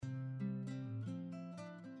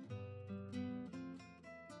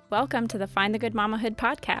Welcome to the Find the Good Mamahood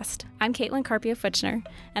podcast. I'm Caitlin Carpio-Futchner,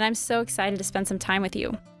 and I'm so excited to spend some time with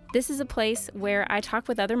you. This is a place where I talk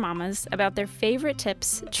with other mamas about their favorite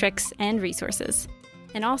tips, tricks, and resources,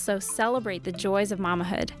 and also celebrate the joys of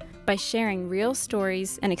mamahood by sharing real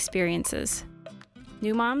stories and experiences.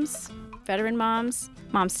 New moms, veteran moms,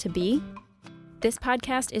 moms-to-be, this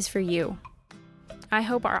podcast is for you. I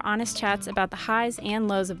hope our honest chats about the highs and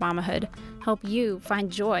lows of mamahood help you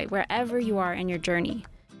find joy wherever you are in your journey.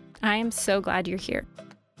 I am so glad you're here.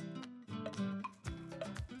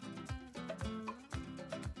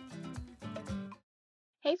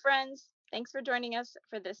 Hey friends, thanks for joining us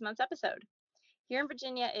for this month's episode. Here in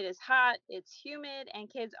Virginia, it is hot, it's humid, and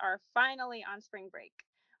kids are finally on spring break.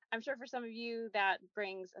 I'm sure for some of you that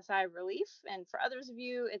brings a sigh of relief, and for others of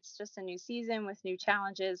you, it's just a new season with new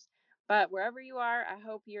challenges. But wherever you are, I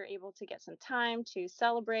hope you're able to get some time to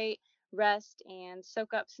celebrate, rest, and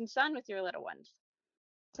soak up some sun with your little ones.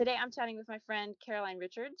 Today, I'm chatting with my friend Caroline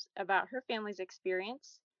Richards about her family's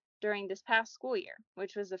experience during this past school year,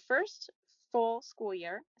 which was the first full school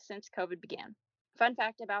year since COVID began. Fun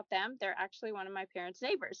fact about them, they're actually one of my parents'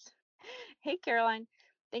 neighbors. Hey, Caroline,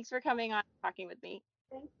 thanks for coming on and talking with me.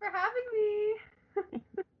 Thanks for having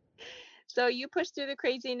me. So you pushed through the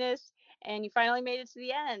craziness and you finally made it to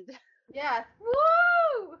the end. Yes.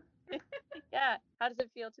 Woo! Yeah. How does it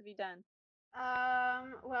feel to be done?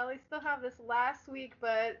 Well, we still have this last week,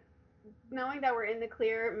 but knowing that we're in the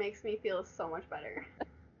clear makes me feel so much better.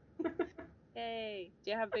 Yay.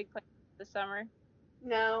 Do you have big plans this summer?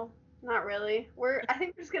 No, not really. I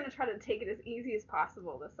think we're just gonna try to take it as easy as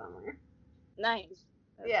possible this summer. Nice.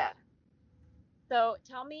 Yeah. So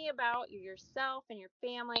tell me about yourself and your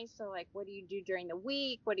family. So like, what do you do during the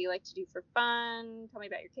week? What do you like to do for fun? Tell me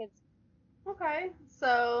about your kids. Okay.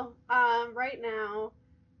 So, right now,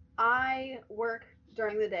 I work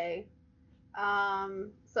during the day.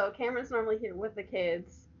 So Cameron's normally here with the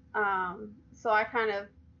kids. So I kind of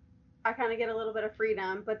get a little bit of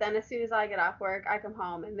freedom, but then as soon as I get off work, I come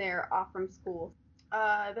home and they're off from school.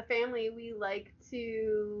 The family, we like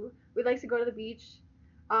to go to the beach.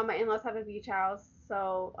 My in-laws have a beach house,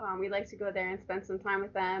 so we like to go there and spend some time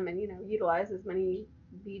with them, and utilize as much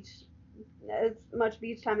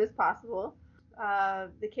beach time as possible.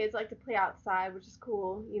 The kids like to play outside, which is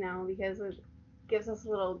cool, because it gives us a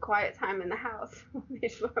little quiet time in the house. They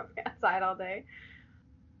just want to play outside all day.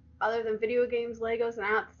 Other than video games, Legos, and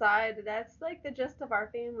outside, that's like the gist of our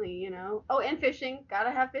family. Oh, and fishing.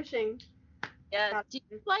 Gotta have fishing. Yeah. Do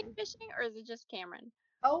you like fishing or is it just Cameron?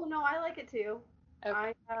 Oh no, I like it too.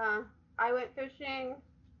 Okay. I went fishing.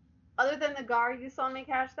 Other than the gar you saw me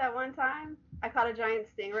catch that one time, I caught a giant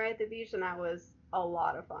stingray at the beach, and that was a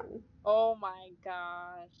lot of fun. Oh my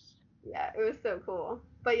gosh. Yeah, it was so cool.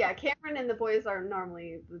 But yeah, Cameron and the boys are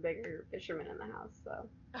normally the bigger fishermen in the house, so.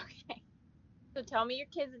 Okay. So tell me your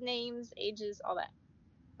kids' names, ages, all that.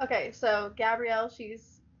 Okay, so Gabrielle,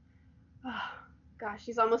 she's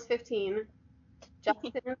almost 15.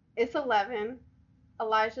 Justin is 11.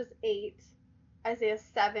 Elijah's 8. Isaiah's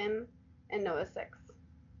 7. And Noah's 6.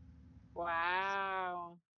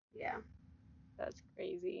 Wow. Yeah. That's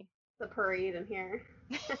crazy. The parade in here.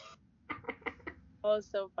 Oh, it's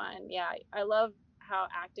so fun. Yeah, I love how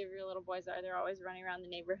active your little boys are. They're always running around the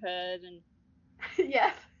neighborhood and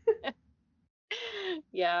Yes.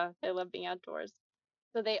 yeah, they love being outdoors.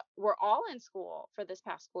 So they were all in school for this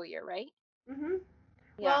past school year, right? Mhm.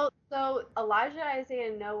 Yeah. Well, so Elijah,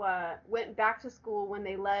 Isaiah, and Noah went back to school when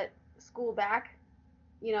they let school back,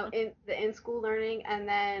 in the in-school learning, and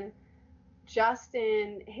then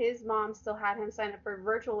Justin, his mom still had him sign up for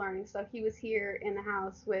virtual learning, so he was here in the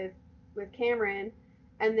house with Cameron.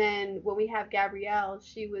 And then when we have Gabrielle,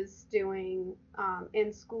 she was doing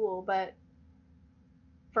in school, but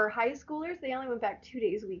for high schoolers, they only went back 2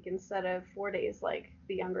 days a week instead of 4 days like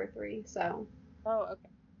the younger three. So Oh, okay.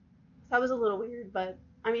 that was a little weird, but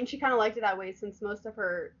I mean, she kind of liked it that way since most of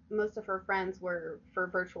her friends were for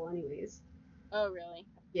virtual anyways. Oh, really?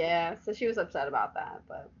 Yeah, so she was upset about that,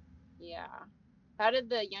 but Yeah. How did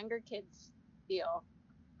the younger kids feel?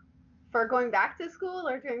 for going back to school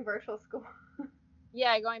or doing virtual school?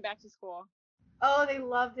 Yeah, going back to school. Oh, they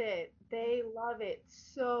loved it. They love it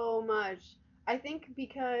so much. I think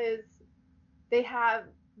because they have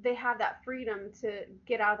that freedom to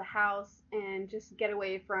get out of the house and just get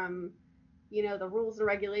away from, the rules and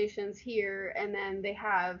regulations here, and then they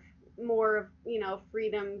have more of,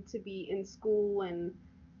 freedom to be in school and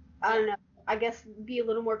I don't know, I guess be a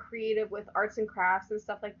little more creative with arts and crafts and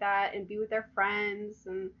stuff like that and be with their friends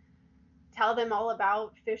and tell them all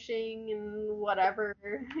about fishing and whatever,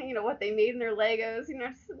 what they made in their Legos,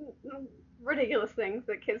 ridiculous things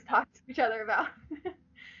that kids talk to each other about.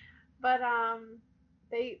 But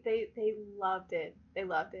they loved it. They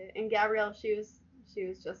loved it. And Gabrielle, she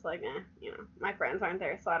was just like, my friends aren't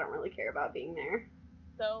there, so I don't really care about being there.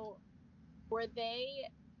 So, were they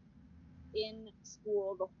in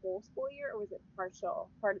school the whole school year, or was it part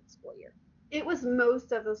of the school year? It was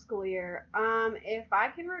most of the school year. If I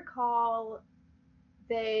can recall,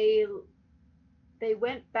 they they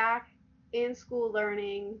went back in school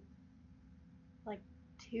learning like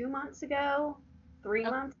 2 months ago, 3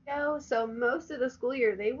 months ago. So most of the school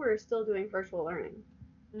year they were still doing virtual learning.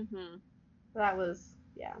 Mm-hmm. That was,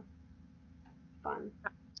 yeah, fun.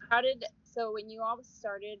 So when you all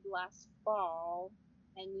started last fall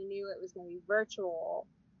and you knew it was going to be virtual,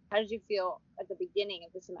 how did you feel at the beginning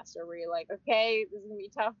of the semester? Were you like, okay, this is going to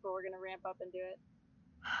be tough, but we're going to ramp up and do it?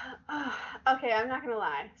 Okay, I'm not gonna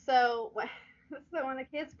lie. So when the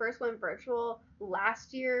kids first went virtual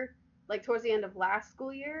last year, like towards the end of last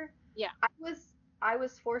school year, Yeah. I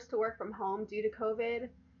was forced to work from home due to COVID,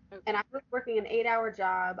 Okay. and I was working an 8-hour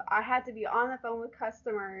job. I had to be on the phone with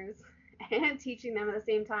customers and teaching them at the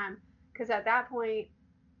same time, because at that point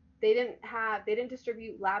they didn't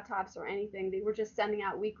distribute laptops or anything. They were just sending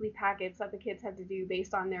out weekly packets that the kids had to do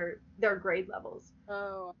based on their grade levels.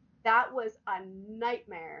 Oh. That was a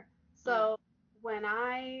nightmare. So when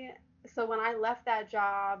I when I left that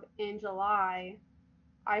job in July,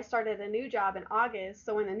 I started a new job in August.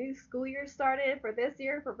 So when the new school year started for this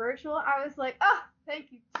year for virtual, I was like, oh,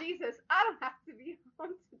 thank you, Jesus. I don't have to be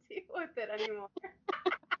home to deal with it anymore.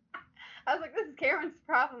 I was like, this is Karen's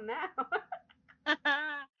problem now.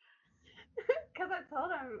 Because I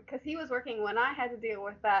told him, because he was working when I had to deal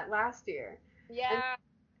with that last year. Yeah.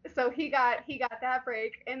 And so he got that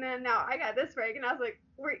break, and then now I got this break, and I was like,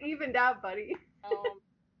 we're evened out, buddy.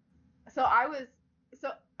 So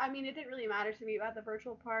I mean, it didn't really matter to me about the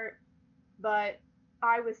virtual part, but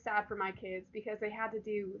I was sad for my kids because they had to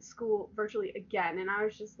do school virtually again, and I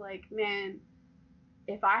was just like, man,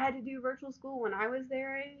 if I had to do virtual school when I was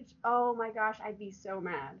their age, oh my gosh, I'd be so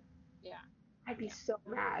mad. Yeah. I'd be so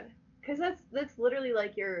mad because that's literally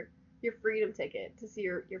like your freedom ticket to see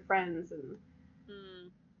your friends and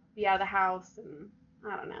be out of the house, and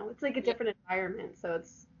I don't know. It's like a different environment, so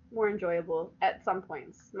it's more enjoyable at some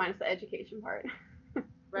points, minus the education part.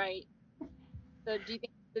 Right. So did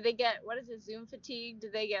they get, what is it, Zoom fatigue?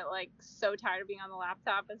 Did they get like so tired of being on the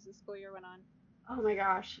laptop as the school year went on? Oh my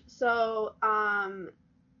gosh. So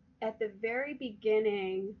at the very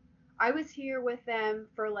beginning, I was here with them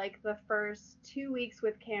for like the first 2 weeks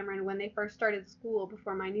with Cameron when they first started school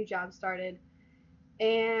before my new job started.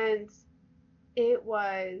 And it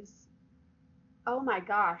was, oh my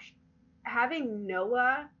gosh, having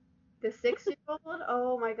Noah, the 6-year-old,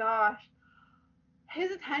 oh my gosh,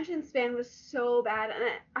 his attention span was so bad. And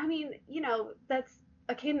I mean, that's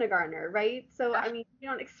a kindergartner, right? So, I mean, you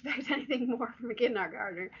don't expect anything more from a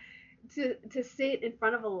kindergartner. To sit in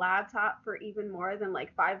front of a laptop for even more than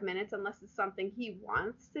like 5 minutes, unless it's something he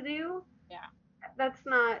wants to do. Yeah. That's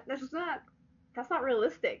not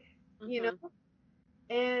realistic, you know?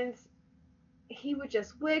 And he would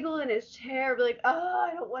just wiggle in his chair, be like, "Oh,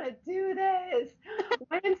 I don't want to do this.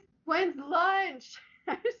 When's lunch?"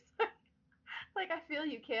 I was like, "I feel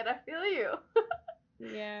you, kid. I feel you."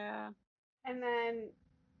 Yeah. And then,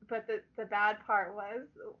 but the bad part was,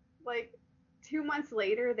 like, 2 months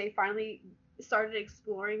later, they finally started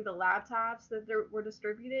exploring the laptops that were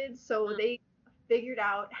distributed. So they figured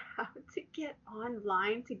out how to get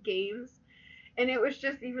online to games, and it was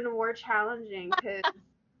just even more challenging because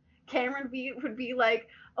Cameron would be like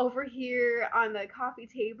over here on the coffee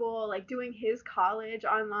table, like doing his college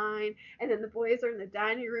online, and then the boys are in the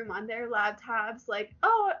dining room on their laptops, like,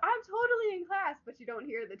 oh, I'm totally in class, but you don't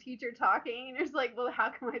hear the teacher talking, and it's like, well,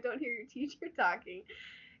 how come I don't hear your teacher talking?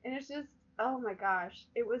 And it's just, oh my gosh,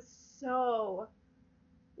 it was so,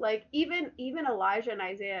 like, even Elijah and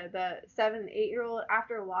Isaiah, the 7 and 8-year-old,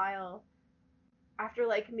 after a while, after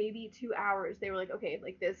like maybe 2 hours, they were like, okay,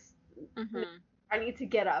 like this. I need to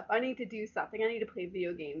get up. I need to do something. I need to play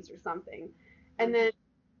video games or something. And then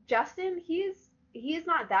Justin, he's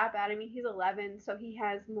not that bad. I mean, he's 11, so he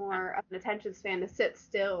has more of an attention span to sit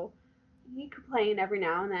still. He complain every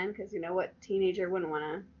now and then because what teenager wouldn't want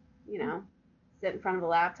to, sit in front of a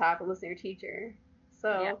laptop and listen to your teacher.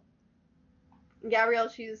 So Gabrielle,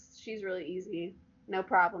 she's really easy, no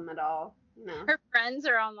problem at all. Her friends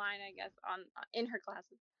are online, I guess, in her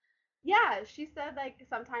classes. Yeah, she said like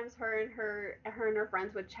sometimes her and her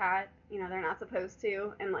friends would chat. They're not supposed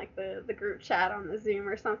to in like the group chat on the Zoom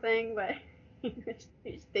or something, but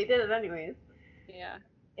they did it anyways. Yeah.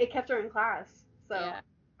 It kept her in class, so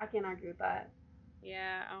I can't argue with that.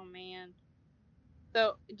 Yeah. Oh man.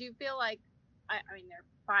 So do you feel like, I mean, there are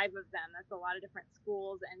 5 of them. That's a lot of different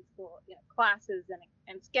schools and classes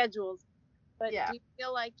and schedules. But Yeah. do you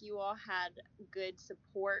feel like you all had good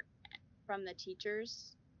support from the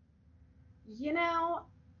teachers? You know,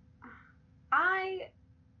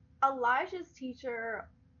 Elijah's teacher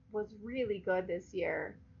was really good this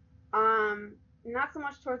year. Not so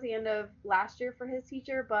much towards the end of last year for his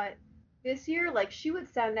teacher, but this year, like, she would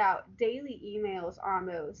send out daily emails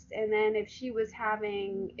almost. And then if she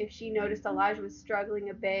noticed Elijah was struggling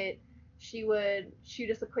a bit, she would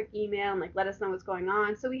shoot us a quick email and like let us know what's going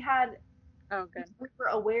on. So we were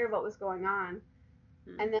aware of what was going on.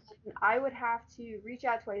 And then I would have to reach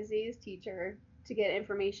out to Isaiah's teacher to get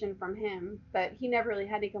information from him, but he never really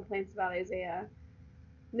had any complaints about Isaiah.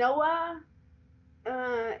 Noah,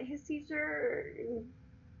 his teacher,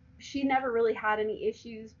 she never really had any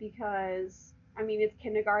issues because, I mean, it's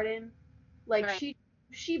kindergarten. Like, Right.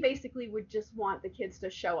 she basically would just want the kids to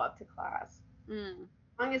show up to class. Mm.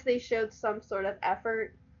 As long as they showed some sort of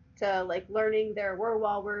effort to, like, learning their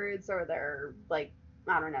Wordwall words or their, like,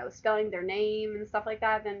 I don't know, spelling their name and stuff like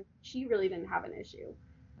that, then she really didn't have an issue.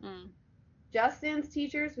 Mm. Justin's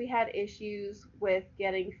teachers, we had issues with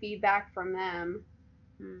getting feedback from them.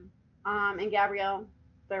 Mm. And Gabrielle,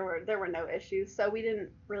 there were no issues, so we didn't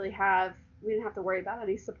have to worry about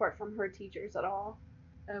any support from her teachers at all.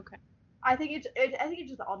 Okay. I think it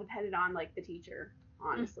just all depended on like the teacher,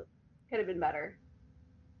 honestly. Could have been better.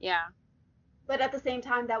 Yeah. But at the same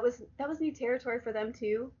time, that was new territory for them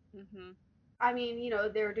too. Mm-hmm. I mean,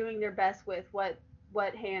 they were doing their best with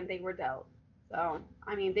what hand they were dealt. So,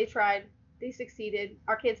 I mean, they tried, they succeeded.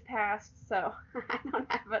 Our kids passed, so I don't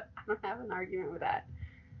have an argument with that.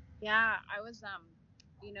 Yeah, I was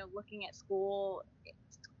looking at school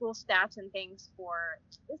stats and things for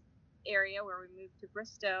this area where we moved to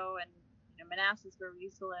Bristow and Manassas where we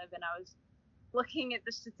used to live, and I was looking at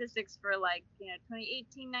the statistics for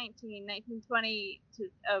 2018, 19, 19, 20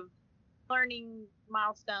 of learning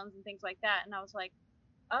milestones and things like that, and I was like,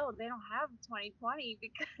 oh, they don't have 2020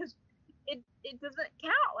 because it doesn't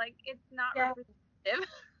count. Like, it's not representative.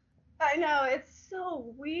 I know, it's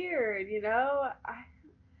so weird, The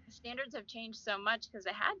standards have changed so much because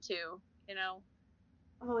they had to.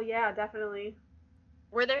 Oh yeah, definitely.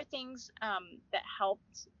 Were there things that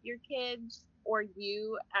helped your kids or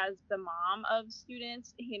you as the mom of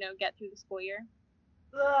students, get through the school year?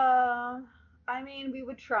 I mean, we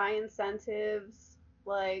would try incentives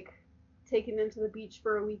like taking them to the beach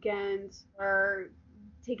for a weekend or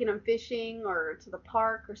taking them fishing or to the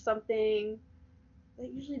park or something.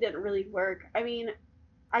 That usually didn't really work. I mean,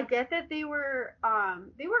 I get that they were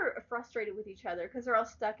frustrated with each other because they're all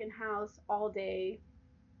stuck in house all day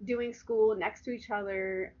doing school next to each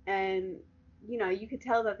other, and you could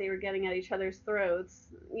tell that they were getting at each other's throats,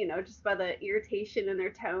 just by the irritation in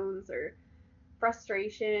their tones or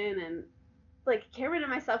frustration. And like Cameron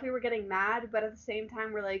and myself, we were getting mad, but at the same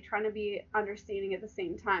time we're like trying to be understanding at the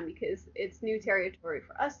same time because it's new territory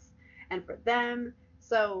for us and for them.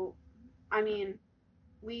 So I mean,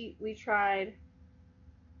 we tried,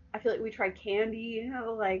 I feel like we tried candy,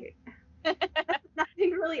 like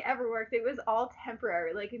nothing really ever worked. It was all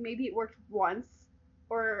temporary. Like maybe it worked once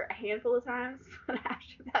or a handful of times, but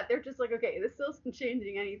after that they're just like, okay, this still isn't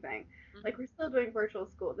changing anything. Mm-hmm. Like we're still doing virtual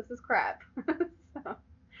school. This is crap. So,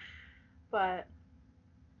 but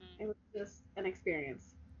it was just an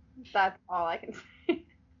experience. That's all I can say.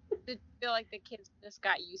 Did you feel like the kids just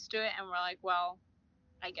got used to it and were like, well,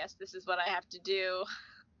 I guess this is what I have to do?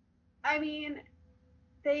 I mean,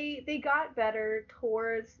 they got better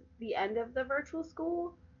towards the end of the virtual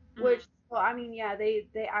school, which, well, I mean, yeah, they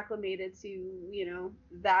acclimated to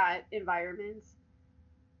that environment.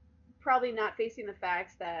 Probably not facing the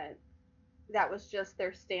facts that was just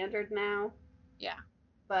their standard now. Yeah.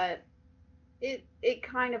 But it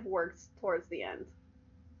kind of works towards the end.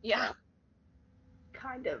 Yeah. So,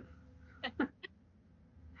 kind of.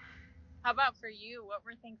 How about for you? What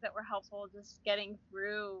were things that were helpful just getting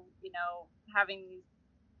through, having these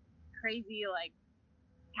crazy, like,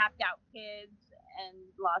 tapped out kids and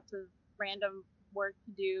lots of random work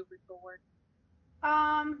to do, virtual work?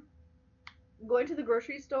 Going to the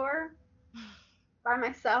grocery store by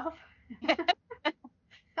myself.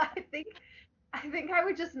 I think I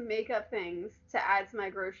would just make up things to add to my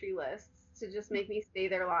grocery lists to just make me stay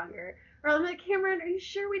there longer. Or I'm like, Cameron, are you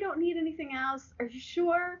sure we don't need anything else? Are you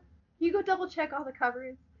sure? Can you go double check all the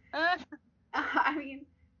cupboards? I mean,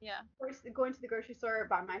 yeah. Of course, going to the grocery store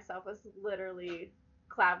by myself was literally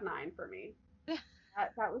cloud nine for me.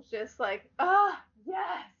 That was just like, oh,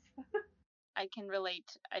 yes. I can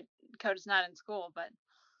relate. Coda's not in school, but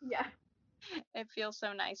yeah, it feels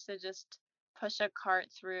so nice to just push a cart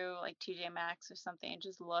through like TJ Maxx or something and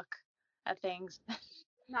just look at things.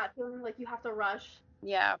 Not feeling like you have to rush.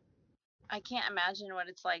 Yeah, I can't imagine what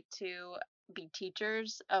it's like to be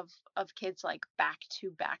teachers of kids like back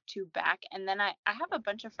to back to back. And then I have a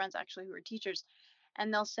bunch of friends actually who are teachers,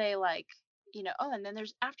 and they'll say like, oh, and then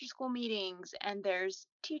there's after school meetings and there's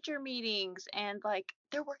teacher meetings and like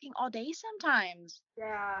they're working all day sometimes.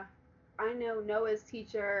 Yeah, I know Noah's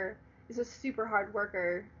teacher is a super hard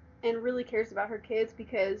worker and really cares about her kids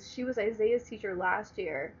because she was Isaiah's teacher last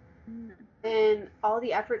year. Mm. And all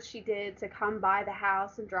the efforts she did to come by the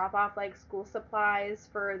house and drop off like school supplies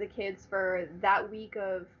for the kids for that week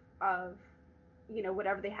of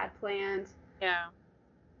whatever they had planned, Yeah.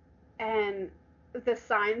 and the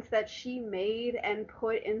signs that she made and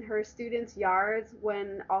put in her students' yards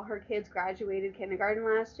when all her kids graduated kindergarten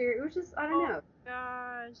last year, it was just, I don't Oh know.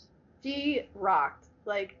 gosh. She rocked,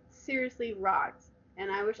 like seriously rocked.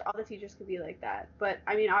 And I wish all the teachers could be like that. But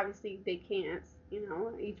I mean, obviously they can't.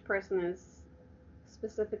 Each person is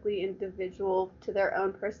specifically individual to their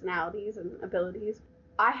own personalities and abilities.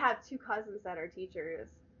 I have two cousins that are teachers,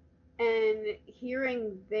 and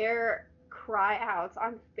hearing their cry outs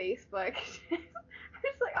on Facebook, I'm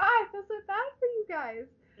just like, I feel so bad for you guys.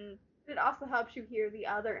 Mm. It also helps you hear the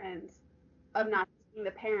other end of not just being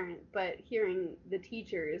the parent, but hearing the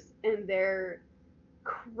teachers and their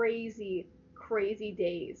crazy, crazy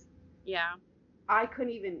days. Yeah. I still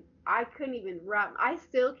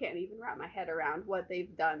can't even wrap my head around what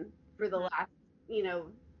they've done for the last,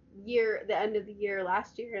 year, the end of the year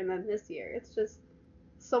last year and then this year. It's just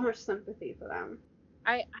so much sympathy for them.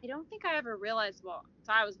 I don't think I ever realized, well,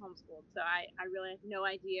 so I was homeschooled, so I really had no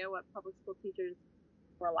idea what public school teachers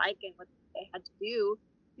were like and what they had to do,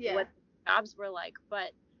 Yeah. what jobs were like.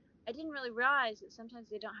 But I didn't really realize that sometimes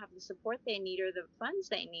they don't have the support they need or the funds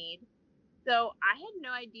they need. So I had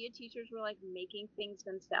no idea teachers were like making things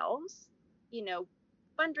themselves,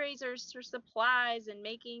 fundraisers for supplies and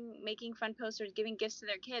making fun posters, giving gifts to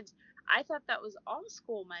their kids. I thought that was all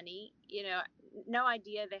school money, no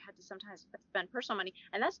idea they had to sometimes spend personal money,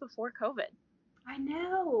 and that's before COVID. I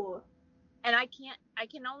know. And I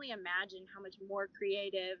can only imagine how much more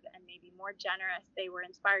creative and maybe more generous they were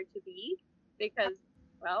inspired to be because,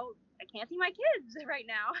 well, I can't see my kids right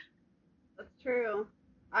now. That's true.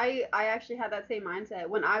 I actually had that same mindset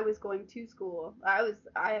when I was going to school. I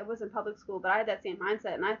was in public school, but I had that same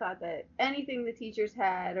mindset, and I thought that anything the teachers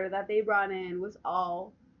had or that they brought in was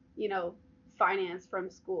all, you know, financed from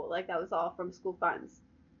school. Like that was all from school funds,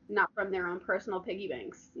 not from their own personal piggy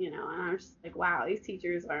banks. And I was just like, wow, these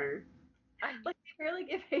teachers are like they barely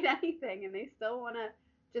get paid anything, and they still want to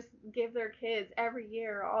just give their kids every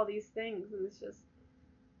year all these things, and it's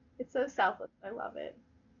so selfless. I love it.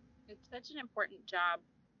 It's such an important job.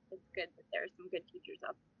 It's good that there are some good teachers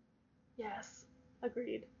out Yes,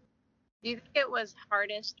 agreed. there. Do you think it was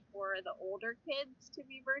hardest for the older kids to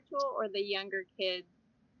be virtual or the younger kids,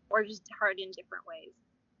 or just hard in different ways?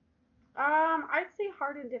 I'd say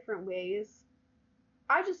hard in different ways.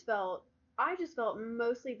 I just felt I just felt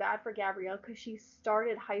mostly bad for Gabrielle because she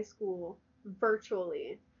started high school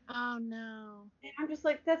virtually. Oh no. And I'm just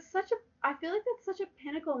like, I feel like that's such a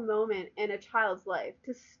pinnacle moment in a child's life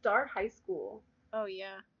to start high school. Oh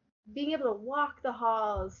yeah. Being able to walk the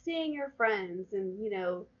halls, seeing your friends, and,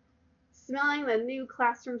 smelling the new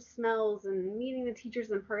classroom smells and meeting the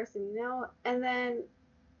teachers in person. And then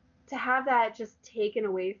to have that just taken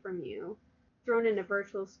away from you, thrown into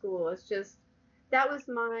virtual school, it's just that was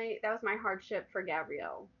my hardship for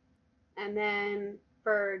Gabrielle. And then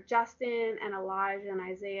for Justin and Elijah and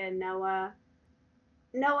Isaiah and Noah,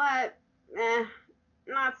 not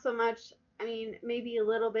so much. I mean, maybe a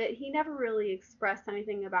little bit. He never really expressed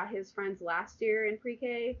anything about his friends last year in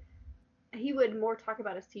pre-K. He would more talk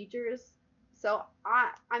about his teachers. So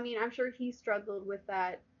I mean, I'm sure he struggled with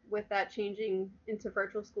that changing into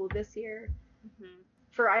virtual school this year. Hmm.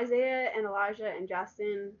 For Isaiah and Elijah and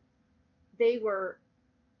Justin, they were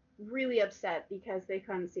really upset because they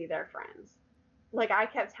couldn't see their friends. Like I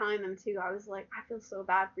kept telling them too, I was like, I feel so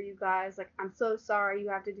bad for you guys. Like I'm so sorry you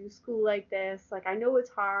have to do school like this. Like I know it's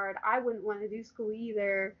hard. I wouldn't want to do school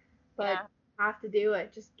either, but Yeah. have to do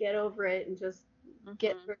it. Just get over it and just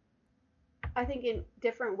get Hmm. through. I think in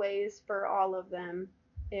different ways for all of them,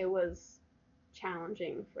 it was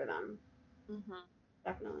challenging for them. Hmm.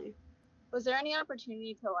 Definitely. Was there any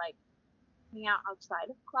opportunity to like hang out outside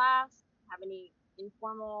of class? Have any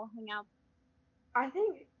informal hangouts? I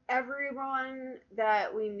think everyone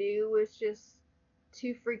that we knew was just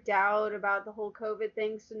too freaked out about the whole COVID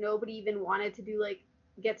thing, so nobody even wanted to do like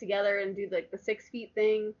get together and do like the 6 feet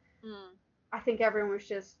thing. Mm. I think everyone was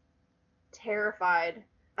just terrified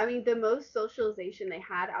I mean, the most socialization they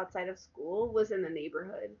had outside of school was in the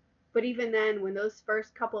neighborhood. But even then, when those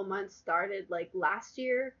first couple months started, like last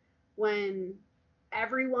year, when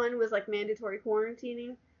everyone was like mandatory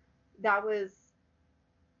quarantining, that was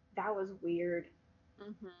that was weird.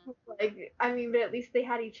 Hmm. Like, I mean, but at least they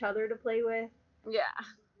had each other to play with. Yeah.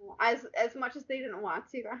 As much as they didn't want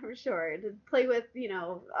to, I'm sure, to play with,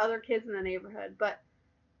 other kids in the neighborhood, but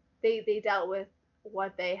they dealt with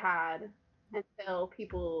what they had until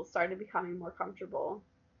people started becoming more comfortable.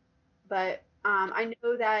 But I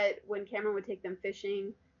know that when Cameron would take them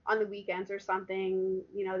fishing on the weekends or something,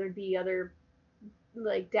 there'd be other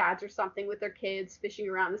like dads or something with their kids fishing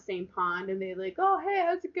around the same pond, and they'd like, oh hey,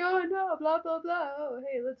 how's it going? Oh, blah blah blah. Oh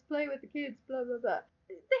hey, let's play with the kids. Blah blah blah.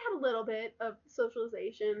 They had a little bit of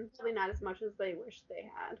socialization, probably not as much as they wish they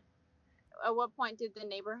had. At what point did the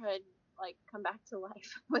neighborhood like come back to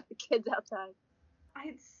life with the kids outside?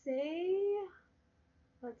 I'd say,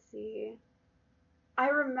 let's see. I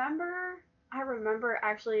remember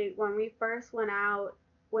actually when we first went out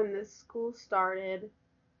when the school started,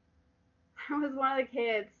 I was one of the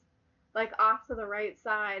kids like off to the right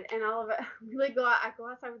side, and all of it we like go out, I go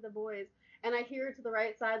outside with the boys, and I hear to the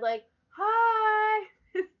right side like, hi.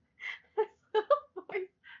 This little voice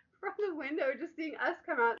from the window, just seeing us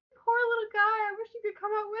come out. Poor little guy, I wish you could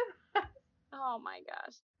come out with us. Oh my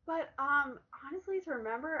gosh. But honestly, to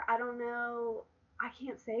remember, I don't know. I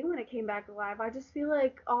can't say when it came back alive. I just feel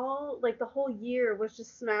like all like the whole year was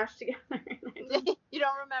just smashed together. And I just You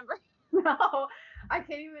don't remember? no, I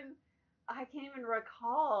can't even. I can't even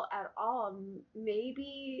recall at all.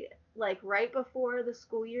 Maybe like right before the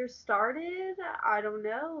school year started. I don't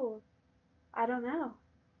know. I don't know.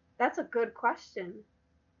 That's a good question.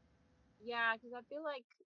 Yeah, because I feel like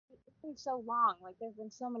it's been so long. Like there've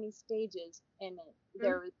been so many stages in it. Mhm.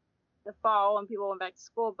 There was the fall when people went back to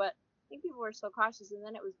school, but I think people were so cautious. And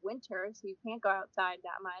then it was winter, so you can't go outside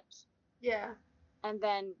that much. Yeah, And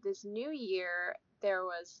then this new year, there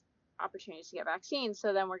was opportunities to get vaccines.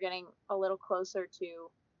 So then we're getting a little closer to,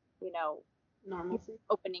 you know, normalcy.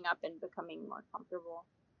 opening up and becoming more comfortable.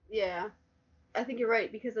 Yeah, I think you're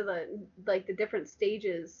right because of the different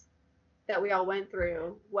stages that we all went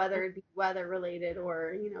through, whether it be weather related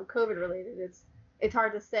or COVID related. It's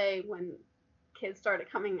hard to say when kids started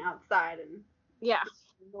coming outside and Yeah.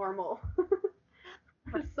 normal,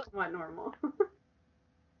 somewhat normal.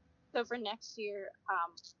 So for next year,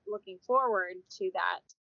 looking forward to that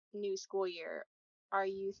new school year, are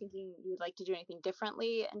you thinking you would like to do anything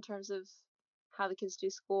differently in terms of how the kids do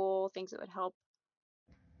school, things that would help?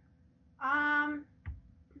 um,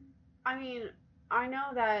 I mean, I know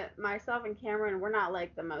that myself and Cameron, we're not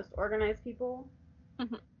like the most organized people,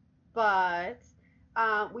 but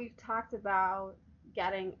we've talked about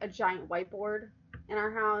getting a giant whiteboard in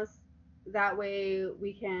our house. That way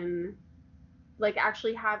we can like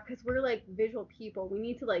actually have, because we're like visual people, we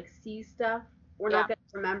need to like see stuff. We're Yeah. not good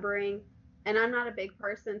at remembering, and I'm not a big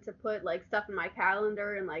person to put like stuff in my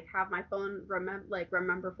calendar and like have my phone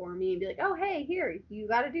remember for me and be like, oh hey, here you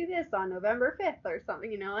got to do this on November 5th or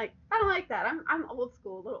something. Like I don't like that. I'm old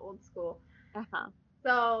school, a little old school. Uh-huh.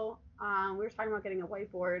 So we were talking about getting a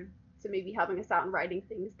whiteboard to maybe helping us out in writing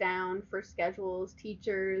things down for schedules,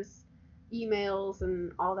 teachers, emails,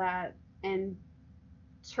 and all that, and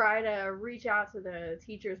try to reach out to the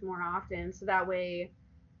teachers more often so that way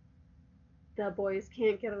the boys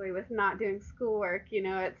can't get away with not doing schoolwork,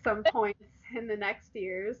 at some points in the next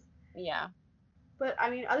years. Yeah. But I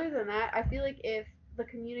mean, other than that, I feel like if the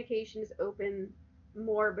communication is open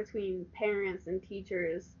more between parents and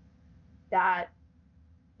teachers, that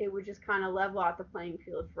it would just kind of level out the playing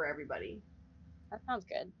field for everybody. That sounds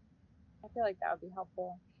good. I feel like that would be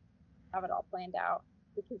helpful. Have it all planned out.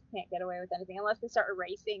 The kids can't get away with anything unless they start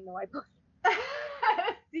erasing the whiteboard.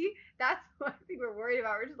 See, that's what I think we're worried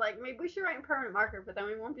about. We're just like, maybe we should write in permanent marker, but then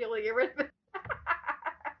we won't be able to get rid of it.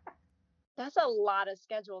 That's a lot of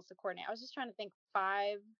schedules to coordinate. I was just trying to think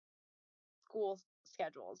 5 school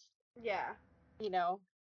schedules, Yeah. you know?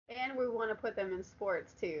 And we want to put them in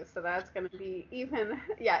sports too, so that's going to be even,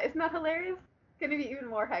 yeah, isn't that hilarious? Going to be even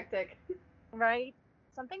more hectic. Right?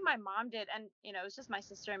 Something my mom did, and it was just my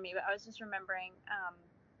sister and me, but I was just remembering,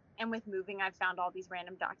 and with moving, I found all these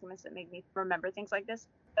random documents that made me remember things like this.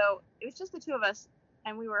 So it was just the two of us,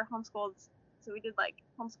 and we were homeschooled. So we did like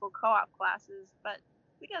homeschool co-op classes, but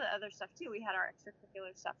we did other stuff too. We had our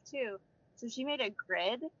extracurricular stuff too. So she made a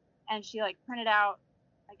grid, and she like printed out,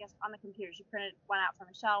 I guess on the computer, she printed one out for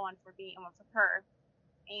Michelle, one for me, and one for her,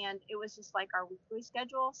 and it was just like our weekly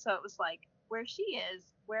schedule. So it was like where she is,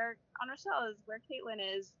 where Rochelle is, where Caitlin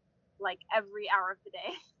is, like every hour of the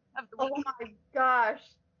day of the Oh week. my gosh.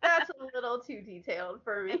 That's a little too detailed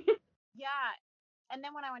for me. Yeah. And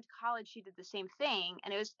then when I went to college, she did the same thing,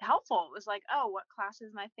 and it was helpful. It was like, oh, what class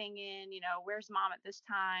is my thing in? Where's mom at this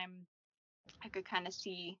time? I could kind of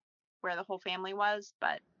see where the whole family was,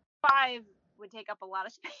 but 5 would take up a lot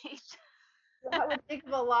of space. That would take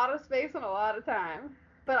up a lot of space and a lot of time.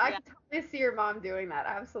 But I Yeah. can totally see your mom doing that.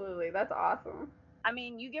 Absolutely. That's awesome. I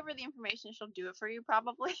mean, you give her the information, she'll do it for you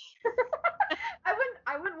probably.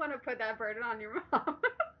 I wouldn't want to put that burden on your mom.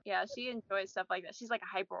 Yeah, she enjoys stuff like that. She's like a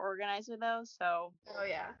hyper organizer though, so Oh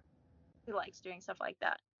yeah. she likes doing stuff like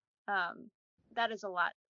that. Um, that is a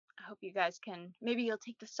lot. I hope you guys can. Maybe you'll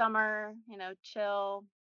take the summer, chill,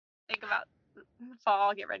 think about the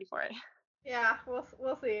fall, get ready for it. Yeah, we'll see.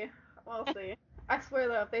 We'll see. I swear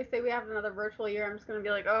though, if they say we have another virtual year, I'm just gonna be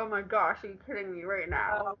like, oh my gosh, are you kidding me right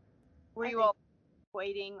now? Were I you think all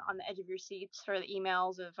waiting on the edge of your seats for the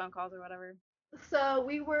emails or the phone calls or whatever? so.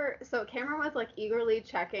 So Cameron was like eagerly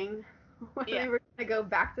checking when Yeah. we were gonna go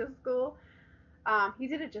back to school. He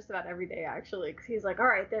did it just about every day actually, because he's like, all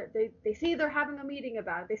right, they say they're having a meeting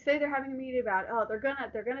about it. They say they're having a meeting about it. Oh, they're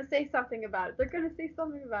gonna say something about it. They're gonna say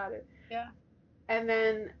something about it. Yeah. And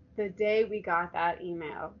then the day we got that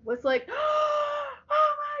email was like,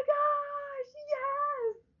 oh my gosh,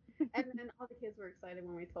 yes! And then all the kids were excited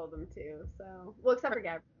when we told them too. So, well, except for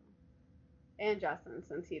Gabrielle and Justin,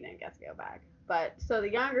 since he didn't get to go back. But so the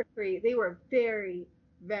younger three, they were very,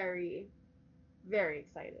 very, very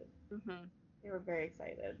excited. Hmm. They were very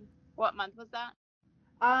excited. What month was that?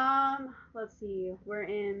 Let's see. We're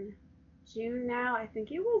in June now. I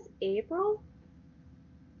think it was April,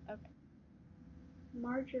 Okay.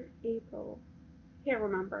 March or April. Can't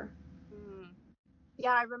remember. Mm.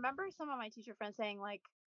 Yeah, I remember some of my teacher friends saying like,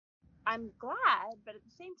 I'm glad, but at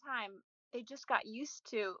the same time, they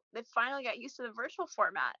finally got used to the virtual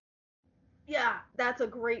format. Yeah, that's a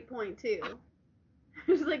great point too.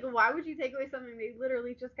 It's like, why would you take away something they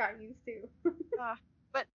literally just got used to? Uh,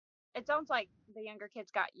 but it sounds like the younger kids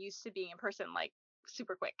got used to being in person like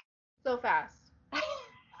super quick. So fast.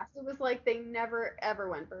 It was like they never ever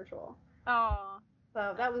went virtual. Oh,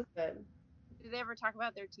 So that was good. do they ever talk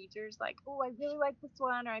about their teachers like, oh, I really like this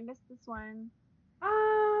one or I missed this one?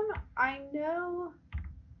 I know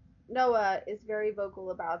Noah is very vocal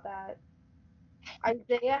about that.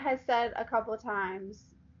 Isaiah has said a couple of times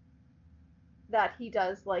that he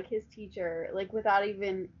does like his teacher, like without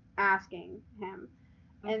even asking him.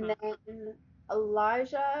 And Hmm. then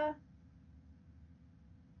Elijah,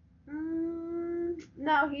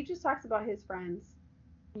 no, he just talks about his friends,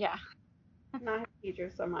 Yeah. not his teacher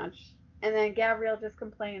so much. And then Gabrielle just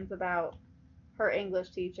complains about her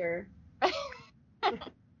English teacher.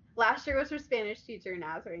 Last year was her Spanish teacher,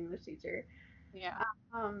 now it's her English teacher. Yeah.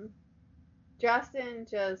 Um, Justin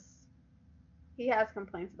just he has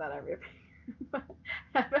complaints about everything.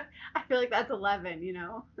 I feel like that's 11, you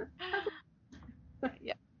know.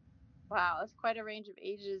 Yeah. Wow, that's quite a range of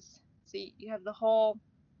ages. So you have the whole,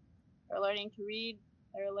 they're learning to read,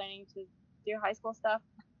 they're learning to do high school stuff.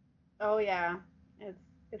 Oh yeah, it's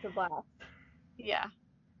it's a blast. Yeah.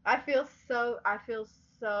 I feel so I feel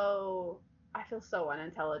so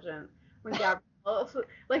unintelligent when Gabrielle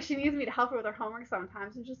like she needs me to help her with her homework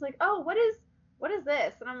sometimes and just like, oh, what is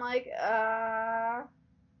this? And I'm like,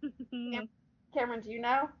 Cameron, do you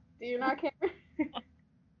know? Do you know, Cameron?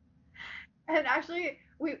 And actually,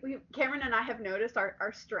 we Cameron and I have noticed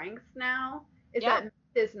our strengths now is Yeah. that math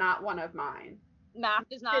is not one of mine. Math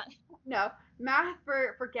is not. No, math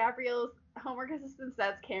for Gabrielle's homework assistance,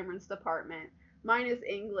 that's Cameron's department. Mine is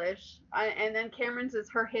English, and then Cameron's is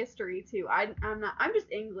her history too. I'm not. I'm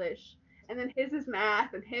just English, and then his is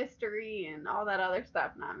math and history and all that other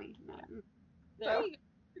stuff. Not me. No. There So you go.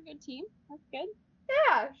 You're a good team. That's good.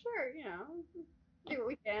 yeah, sure. Do what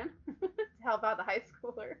we can to help out the high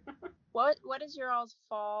schooler. What is your all's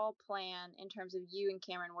fall plan in terms of you and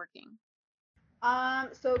Cameron working?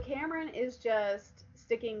 So Cameron is just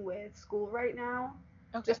sticking with school right now.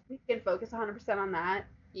 Okay. Just so he can focus 100% on that.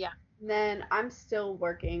 Yeah. And then I'm still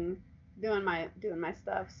working, doing my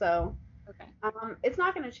stuff. So Okay. it's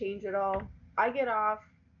not gonna change at all. I get off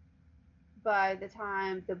by the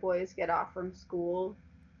time the boys get off from school.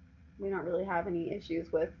 We don't really have any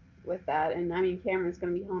issues with that. And I mean, Cameron's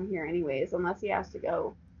gonna be home here anyways, unless he has to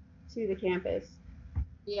go to the campus.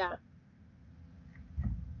 Yeah.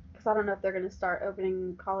 Because I don't know if they're gonna start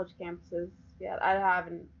opening college campuses yet. I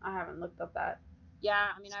haven't looked up that. Yeah.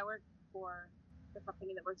 I mean, I work for the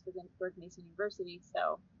company that works within George Mason University,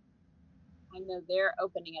 so I know they're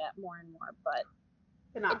opening it up more and more, but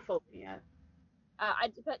They're it not fully yet.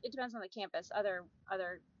 it depends on the campus. Other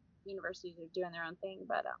universities are doing their own thing,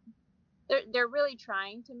 but they're really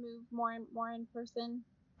trying to move more and more in person.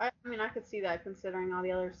 I mean, I could see that considering all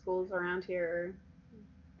the other schools around here are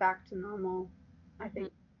back to normal, I Hmm.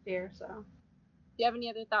 think, here, so. Do you have any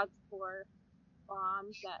other thoughts for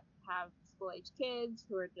moms that have school age kids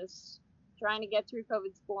who are just trying to get through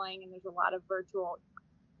COVID schooling and there's a lot of virtual,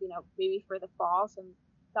 maybe for the fall, some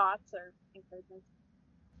thoughts or encouragements?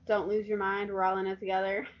 Don't lose your mind. We're all in it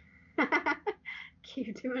together.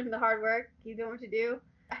 Keep doing the hard work. Keep doing what you do.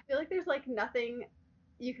 I feel like there's like nothing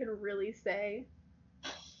you can really say.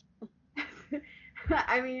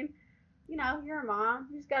 I mean, you're a mom.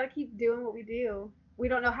 You just got to keep doing what we do. We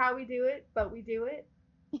don't know how we do it, but we do it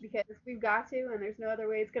because we've got to, and there's no other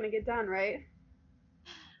way it's going to get done, right?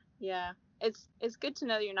 Yeah. It's good to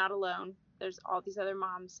know that you're not alone. There's all these other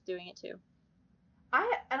moms doing it too.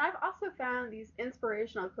 I've also found these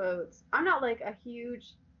inspirational quotes. I'm not like a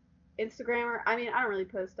huge Instagrammer. I mean, I don't really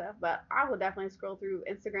post stuff, but I will definitely scroll through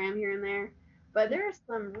Instagram here and there. But there are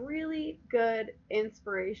some really good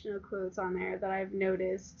inspirational quotes on there that I've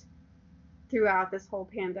noticed throughout this whole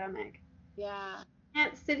pandemic. Yeah. I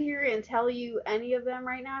can't sit here and tell you any of them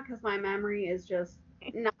right now because my memory is just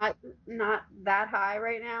not that high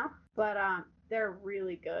right now. But they're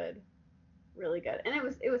really good, really good, and it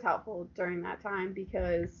was helpful during that time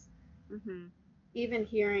because Mhm. even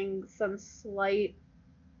hearing some slight,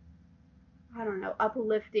 I don't know,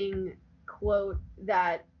 uplifting quote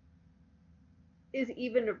that is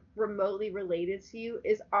even remotely related to you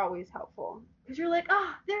is always helpful because you're like,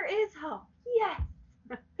 oh, there is hope. Yes.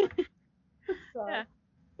 Yeah. So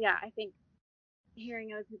Yeah, I think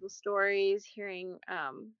hearing other people's stories, hearing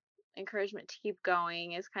encouragement to keep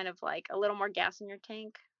going is kind of like a little more gas in your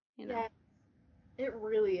tank, you know. yeah, it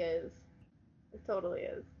really is. It totally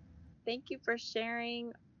is. Thank you for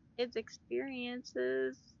sharing kids'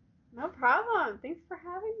 experiences. No problem. Thanks for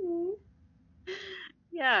having me.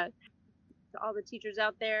 Yeah, to all the teachers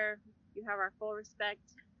out there, you have our full respect.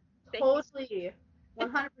 Thank you. Totally.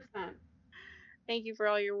 100%. Thank you for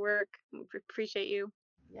all your work. We appreciate you.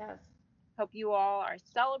 Yes. Hope you all are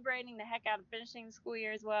celebrating the heck out of finishing the school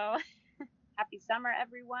year as well. Happy summer,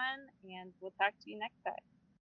 everyone, and we'll talk to you next time.